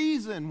begin to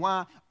reason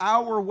why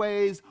our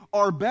ways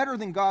are better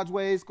than God's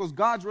ways because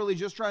God's really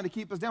just trying to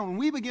keep us down, when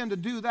we begin to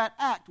do that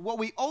act, what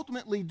we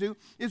ultimately do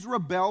is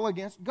rebel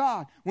against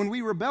God. When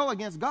we rebel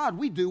against God,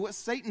 we do what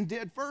Satan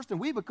did first and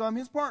we become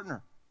his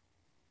partner.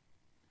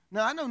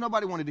 Now, I know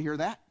nobody wanted to hear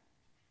that.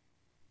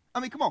 I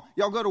mean, come on.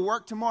 Y'all go to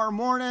work tomorrow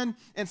morning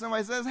and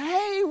somebody says,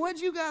 hey,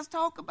 what'd you guys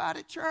talk about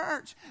at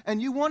church?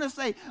 And you want to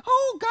say,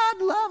 oh,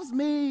 God loves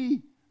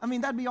me. I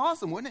mean, that'd be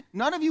awesome, wouldn't it?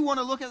 None of you want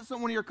to look at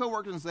one of your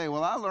coworkers and say,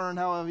 well, I learned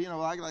how,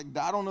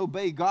 I don't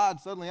obey God.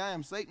 Suddenly I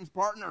am Satan's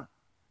partner.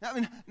 I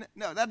mean,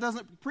 no, that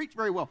doesn't preach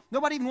very well.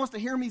 Nobody even wants to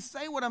hear me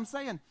say what I'm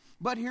saying.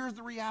 But here's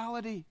the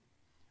reality.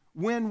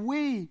 When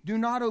we do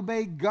not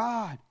obey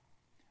God,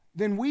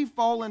 then we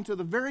fall into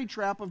the very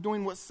trap of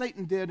doing what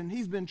Satan did, and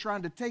he's been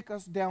trying to take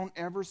us down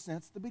ever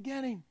since the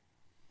beginning.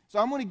 So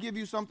I'm going to give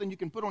you something you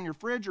can put on your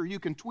fridge, or you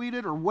can tweet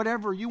it, or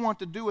whatever you want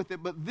to do with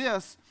it, but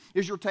this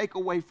is your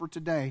takeaway for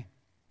today.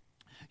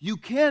 You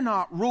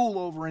cannot rule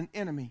over an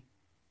enemy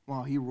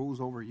while he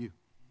rules over you.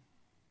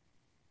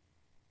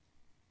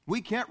 We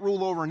can't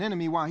rule over an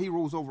enemy while he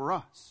rules over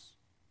us.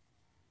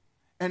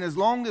 And as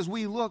long as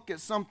we look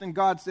at something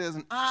God says,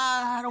 and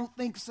I don't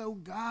think so,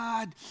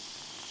 God,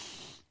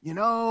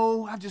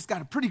 I've just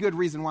got a pretty good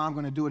reason why I'm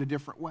going to do it a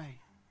different way.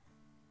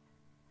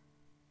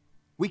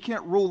 We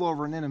can't rule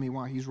over an enemy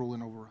while he's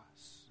ruling over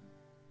us.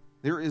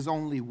 There is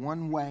only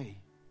one way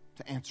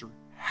to answer,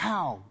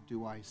 how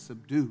do I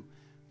subdue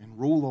and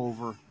rule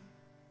over?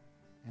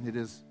 And it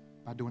is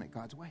by doing it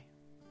God's way.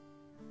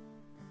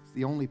 It's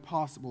the only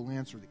possible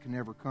answer that can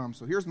ever come.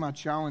 So here's my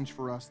challenge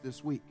for us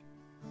this week.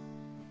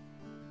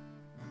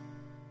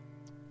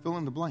 Fill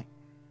in the blank.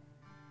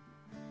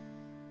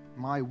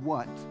 My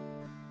what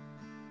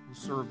will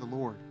serve the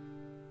Lord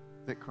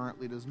that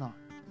currently does not.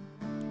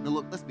 Now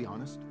look, let's be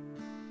honest.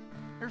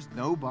 There's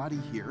nobody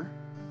here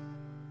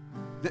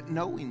that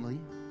knowingly,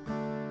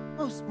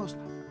 most likely,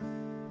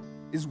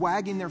 is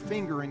wagging their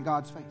finger in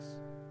God's face.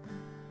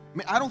 I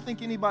mean, I don't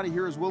think anybody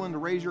here is willing to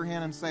raise your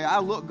hand and say, I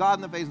look God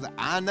in the face and say,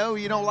 I know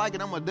you don't like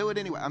it, I'm going to do it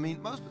anyway. I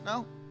mean,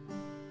 no.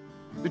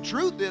 The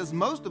truth is,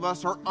 most of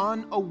us are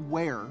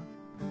unaware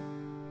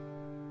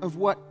of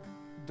what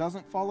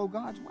doesn't follow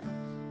God's way.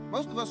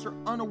 Most of us are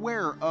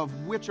unaware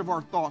of which of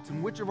our thoughts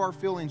and which of our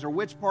feelings or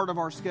which part of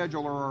our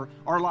schedule or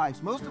our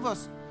lives. Most of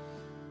us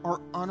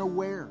are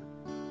unaware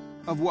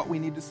of what we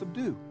need to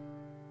subdue.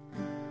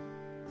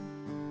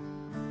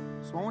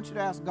 So I want you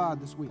to ask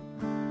God this week,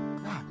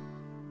 God,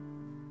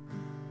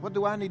 what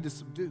do I need to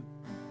subdue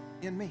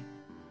in me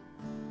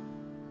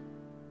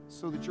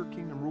so that your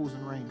kingdom rules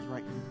and reigns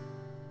right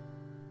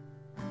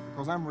here?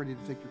 Because I'm ready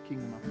to take your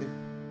kingdom up there.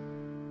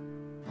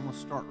 I'm going to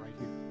start right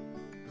here.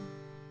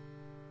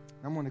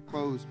 I'm going to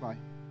close by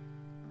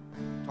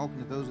talking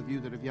to those of you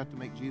that have yet to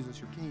make Jesus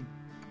your king.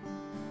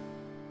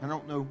 I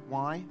don't know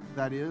why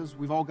that is.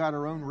 We've all got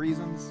our own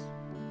reasons.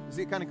 You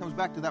see, it kind of comes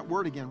back to that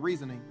word again,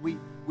 reasoning. We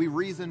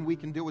reason we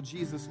can deal with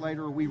Jesus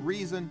later, or we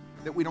reason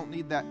that we don't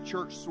need that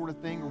church sort of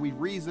thing, or we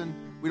reason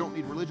we don't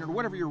need religion, or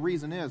whatever your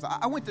reason is.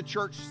 I went to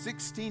church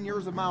 16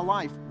 years of my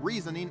life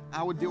reasoning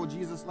I would deal with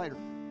Jesus later.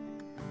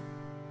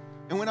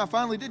 And when I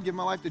finally did give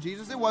my life to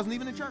Jesus, it wasn't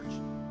even a church.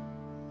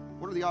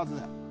 What are the odds of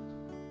that?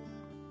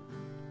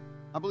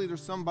 I believe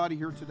there's somebody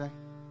here today,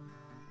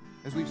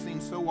 as we've seen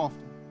so often,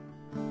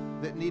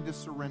 that need to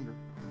surrender.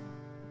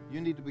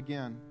 You need to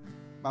begin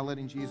by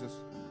letting Jesus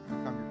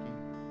become your king.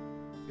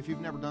 If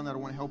you've never done that, I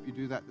want to help you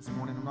do that this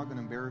morning. I'm not going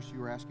to embarrass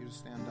you or ask you to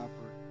stand up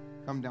or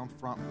come down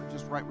front, but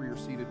just right where you're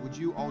seated, would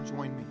you all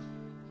join me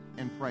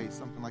and pray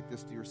something like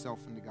this to yourself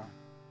and to God?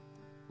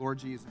 Lord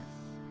Jesus,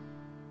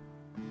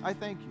 I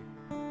thank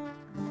you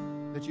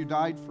that you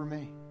died for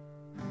me.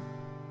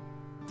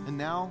 And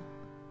now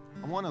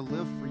I want to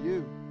live for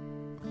you.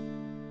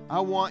 I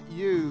want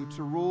you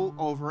to rule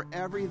over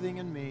everything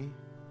in me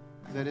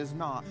that is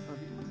not of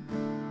you.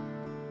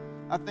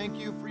 I thank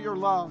you for your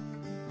love,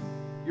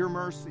 your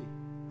mercy,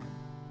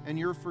 and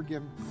your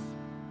forgiveness.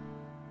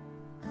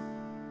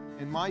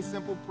 And my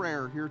simple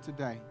prayer here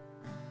today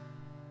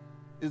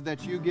is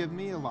that you give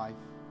me a life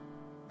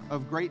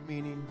of great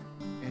meaning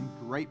and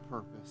great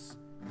purpose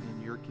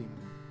in your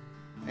kingdom.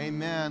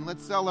 Amen.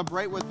 Let's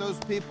celebrate with those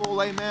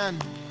people. Amen.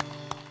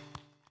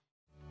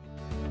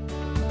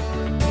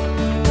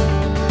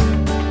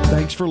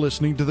 Thanks for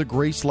listening to the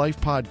Grace Life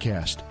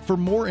Podcast. For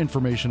more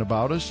information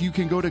about us, you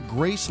can go to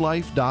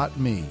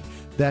gracelife.me.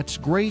 That's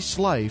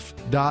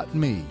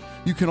gracelife.me.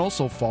 You can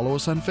also follow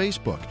us on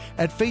Facebook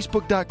at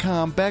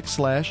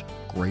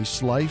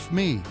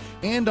facebook.com/GraceLifeMe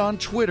and on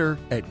Twitter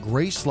at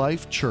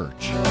GraceLife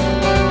Church.